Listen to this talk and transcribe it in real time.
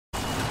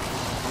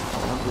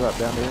drop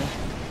down there.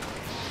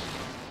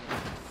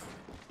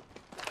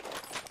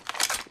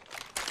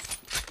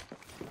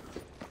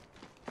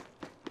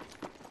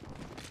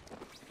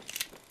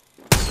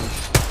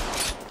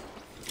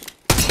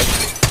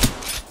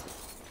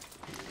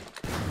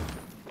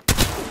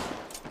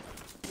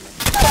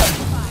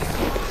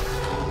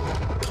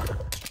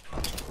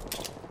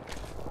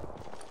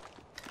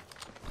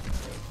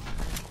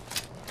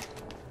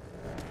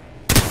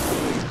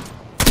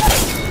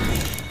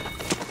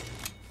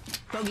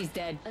 Bogey's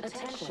dead.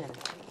 Attention.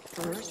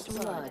 First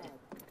blood.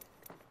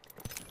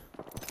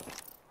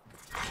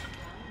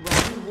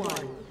 Round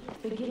 1.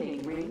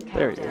 Beginning ring countdown.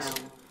 There he is.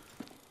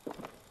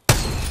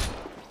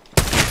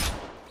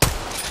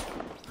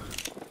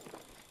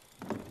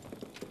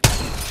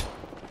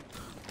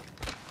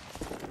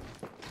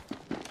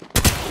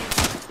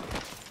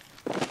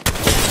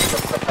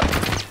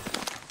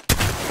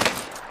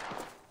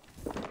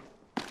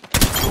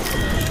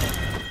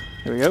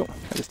 Here we go.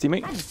 Got his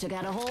teammate. I just took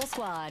out a whole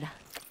squad.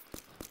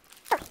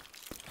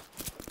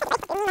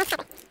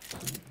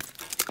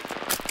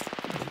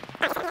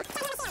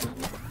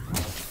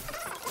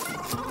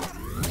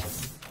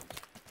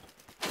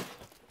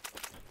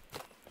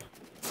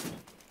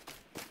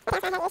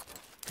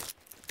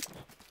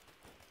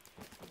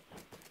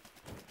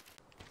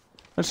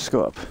 Let's just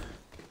go up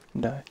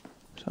and die.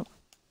 So.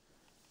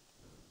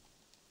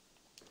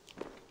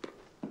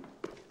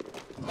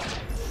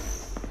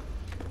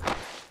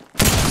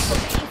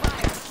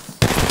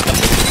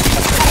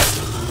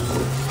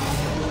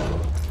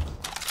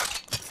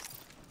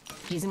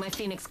 Using my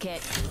Phoenix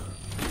kit.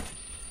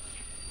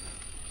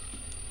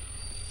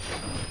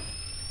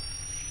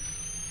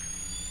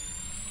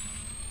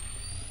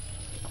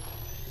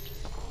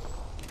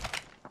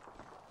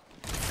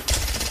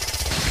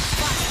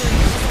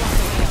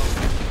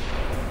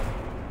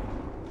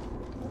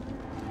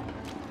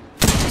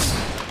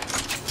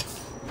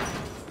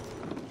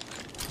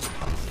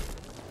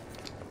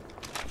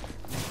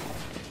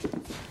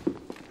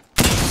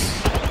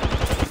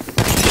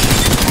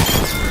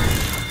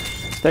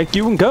 Thank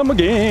you and come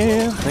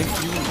again.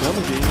 Thank you and come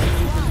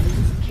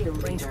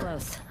again. Ring's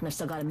close, and I've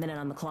still got a minute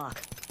on the clock.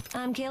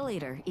 I'm kill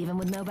leader, even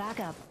with no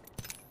backup.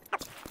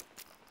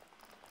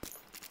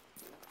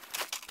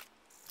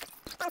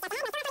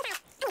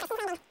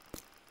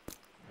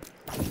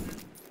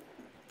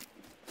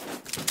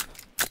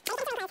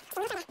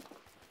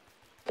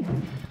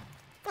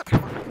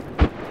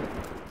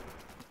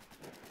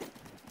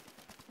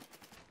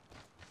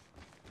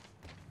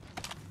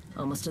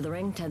 Almost to the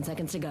ring, 10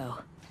 seconds to go.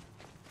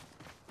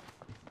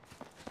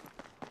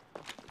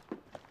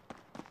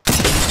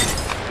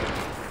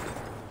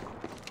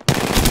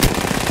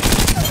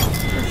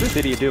 What's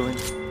this idiot doing?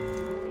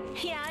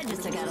 Yeah, I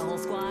just took out a whole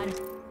squad.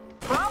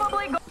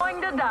 Probably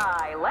going to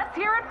die. Let's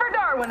hear it for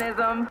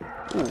Darwinism.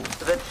 Ooh.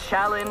 The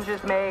challenge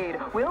is made.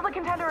 Will the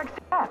contender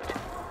accept?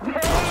 They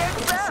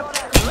accept.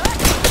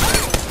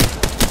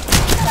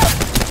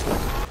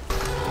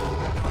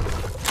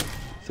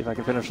 See if I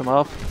can finish him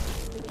off.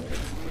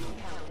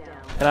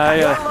 Can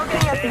You're I,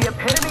 looking at the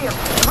epitome of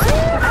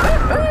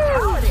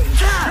brutality.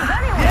 Does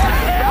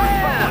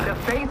anyone to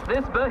face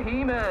this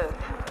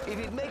behemoth? If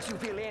it makes you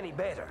feel any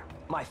better,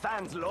 my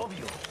fans love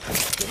you.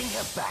 Getting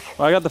help back.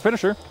 well, I got the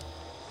finisher.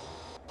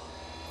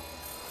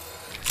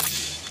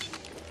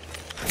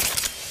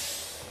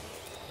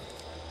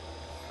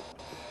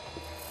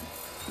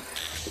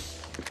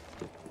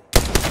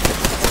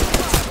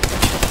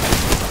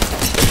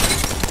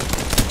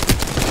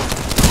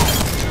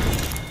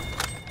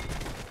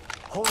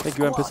 Thank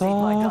you, piss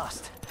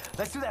off.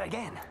 Let's do that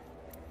again.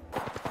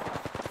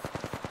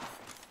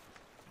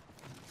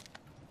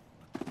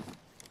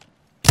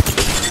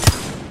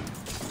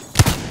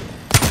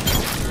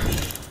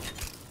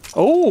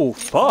 Oh,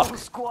 fuck. Whole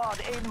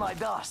squad ate my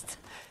dust.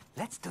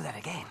 Let's do that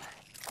again.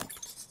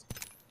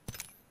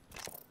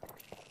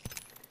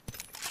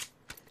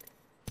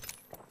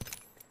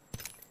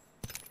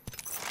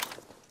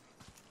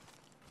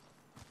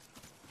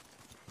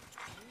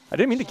 I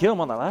didn't mean to kill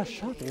him on that last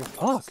shot there.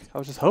 Fuck. I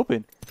was just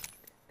hoping.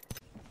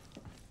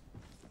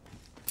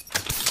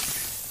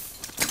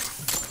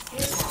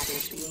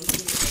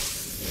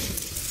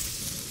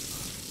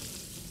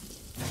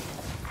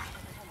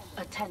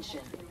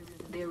 Attention,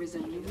 there is a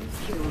new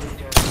kill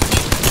leader.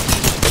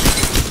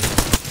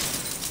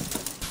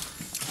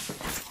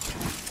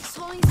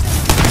 Slowing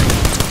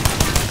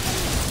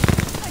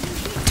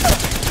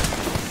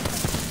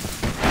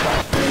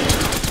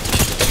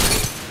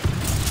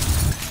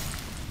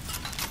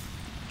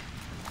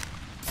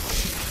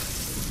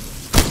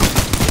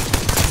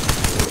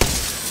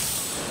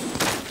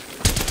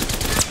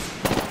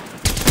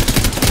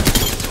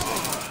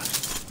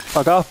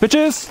Fuck off,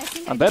 bitches.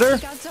 I'm better.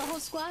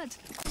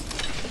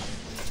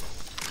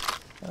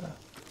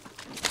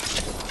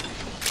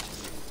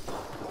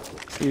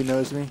 He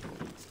knows me.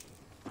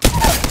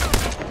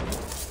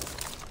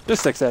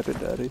 Just accept it,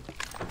 daddy.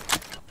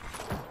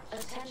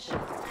 Attention.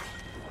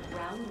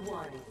 Round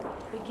 1.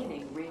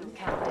 Beginning ring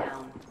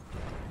countdown.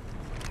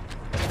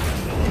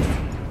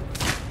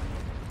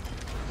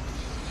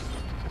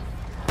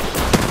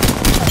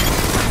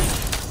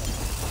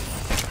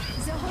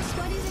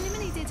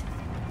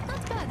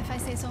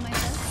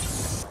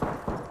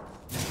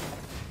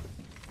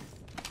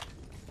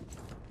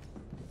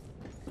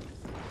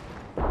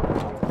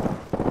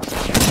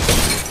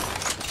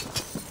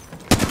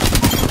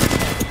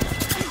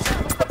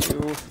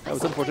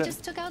 That's I unfortunate.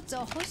 just took out the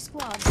whole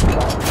squad.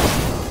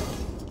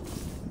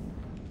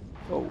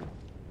 Oh.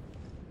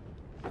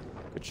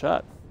 Good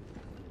shot.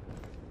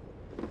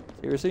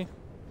 Seriously?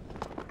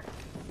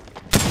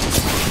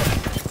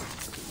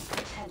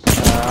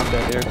 I'm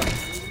dead here.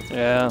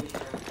 Yeah.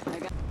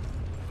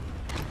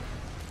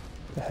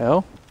 The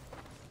hell?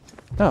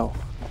 No.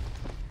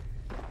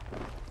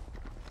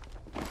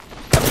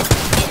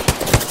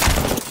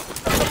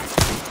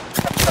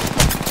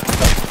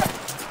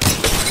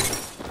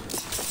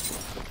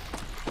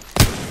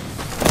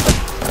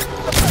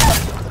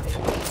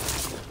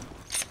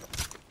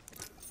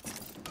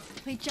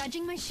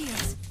 Recharging my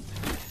shields.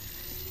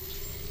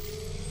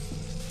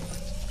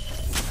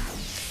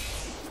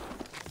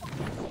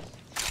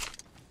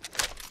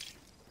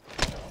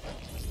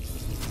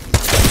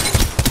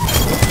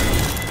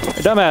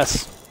 Hey,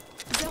 dumbass!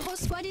 The whole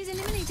squad is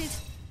eliminated.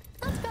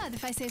 Not bad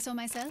if I say so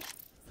myself.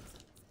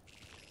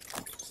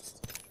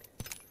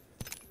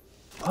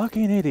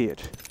 Fucking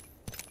idiot.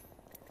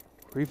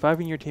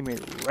 Reviving your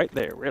teammate right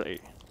there, really.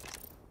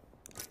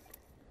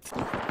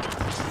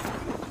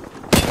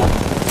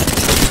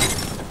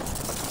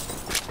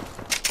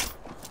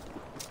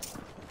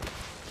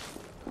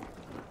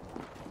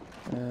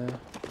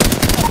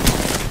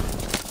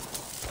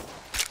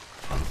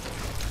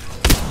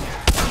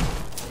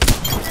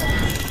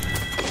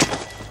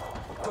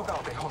 Took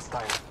out a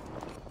hostile.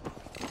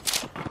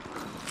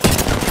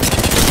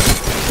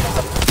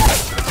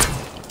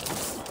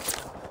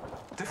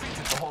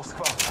 Defeated the whole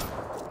squad.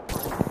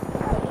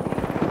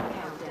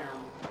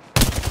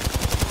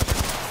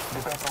 The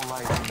battle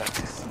lies in that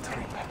distant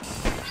ring.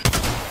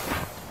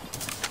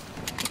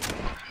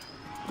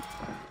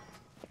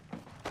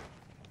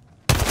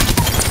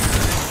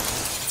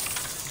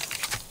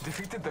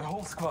 Defeated the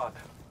whole squad.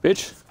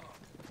 Bitch.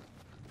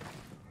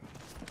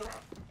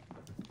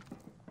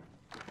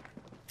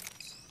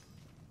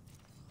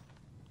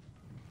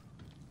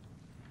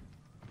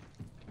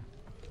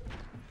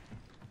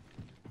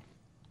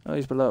 Oh,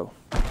 he's below.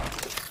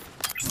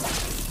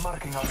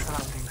 Marking our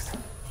surroundings.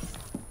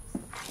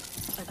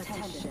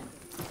 Attention.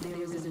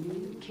 There is a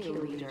new kill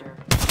leader.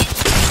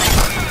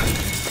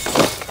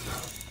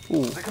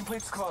 Ooh. The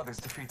complete squad is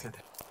defeated.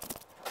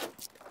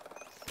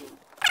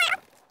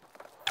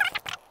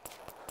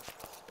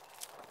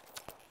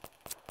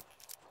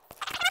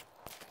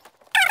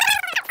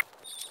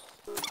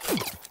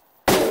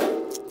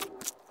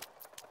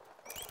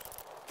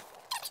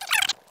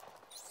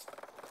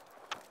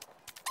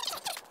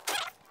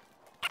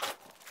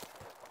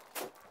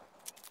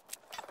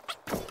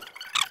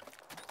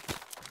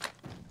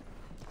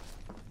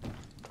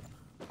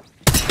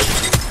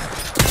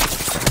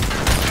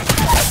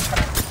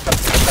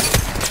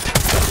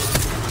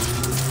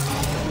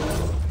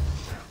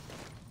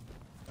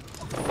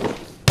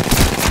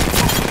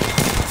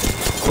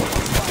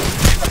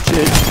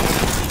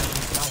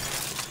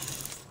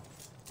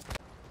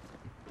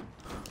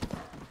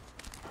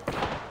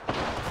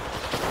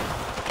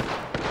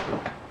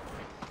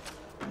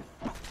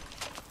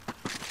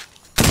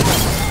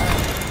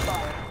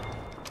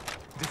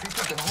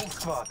 Defeated the whole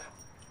squad.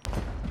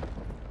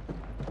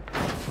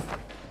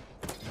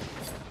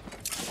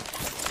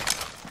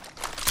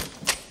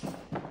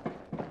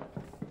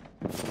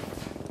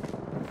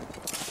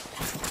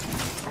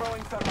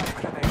 Throwing thermite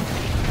grenade.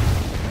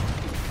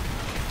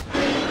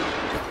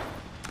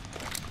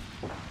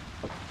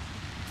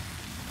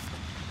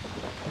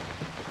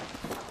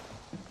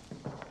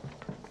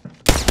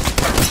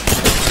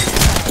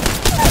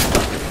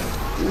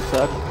 You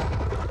suck.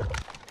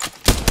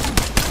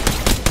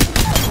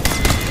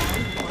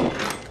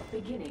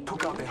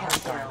 Took out a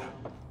hostile.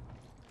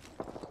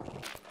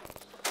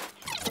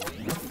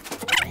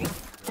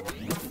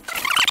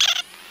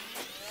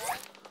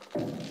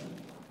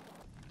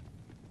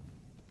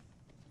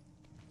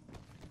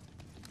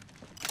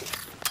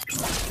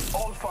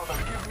 All Father,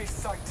 give me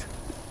sight.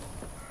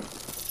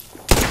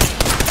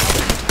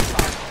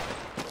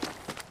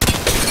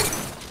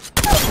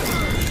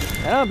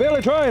 And I'm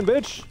barely trying,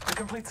 bitch. The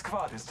complete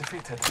squad is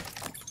defeated.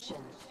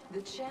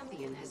 The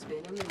champion has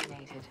been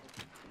eliminated.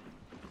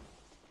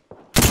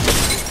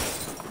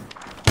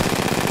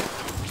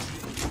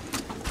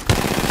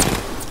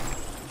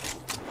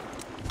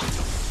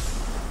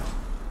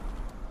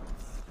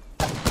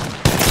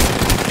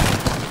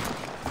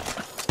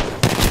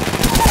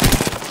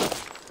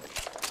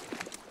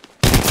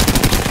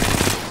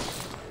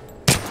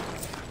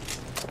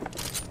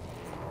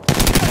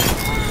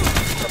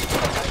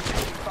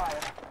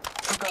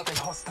 Took out a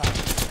hostile.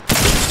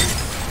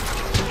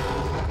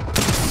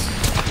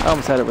 I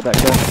almost had it with that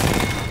gun.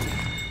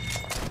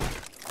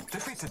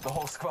 Defeated the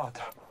whole squad.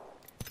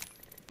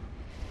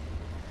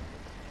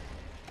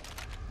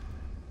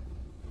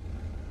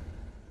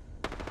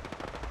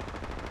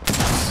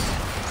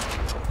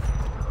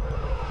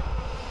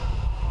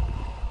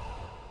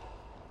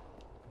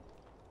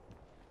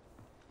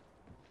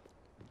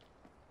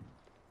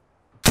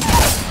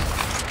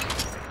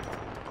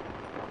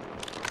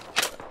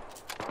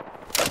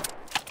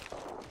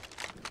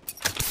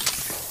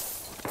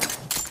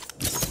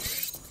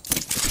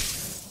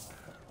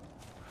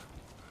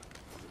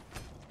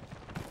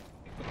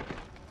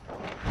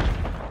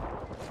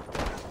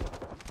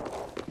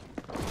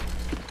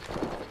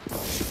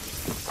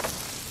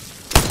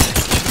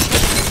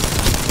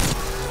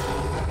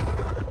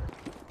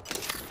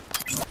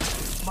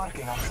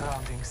 Checking our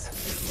surroundings.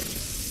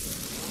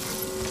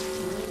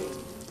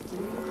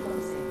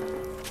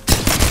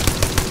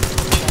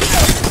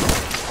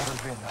 I will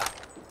win.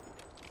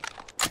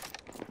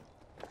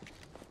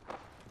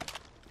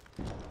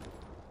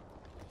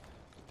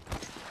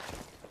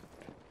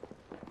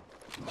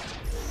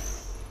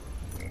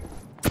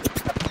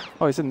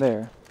 Oh, he's in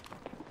there.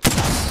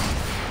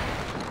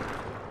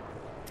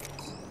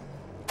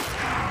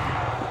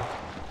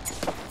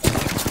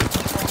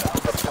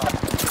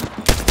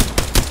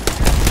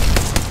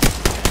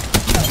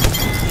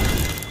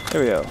 There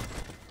we go.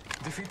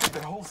 Defeated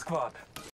the whole squad.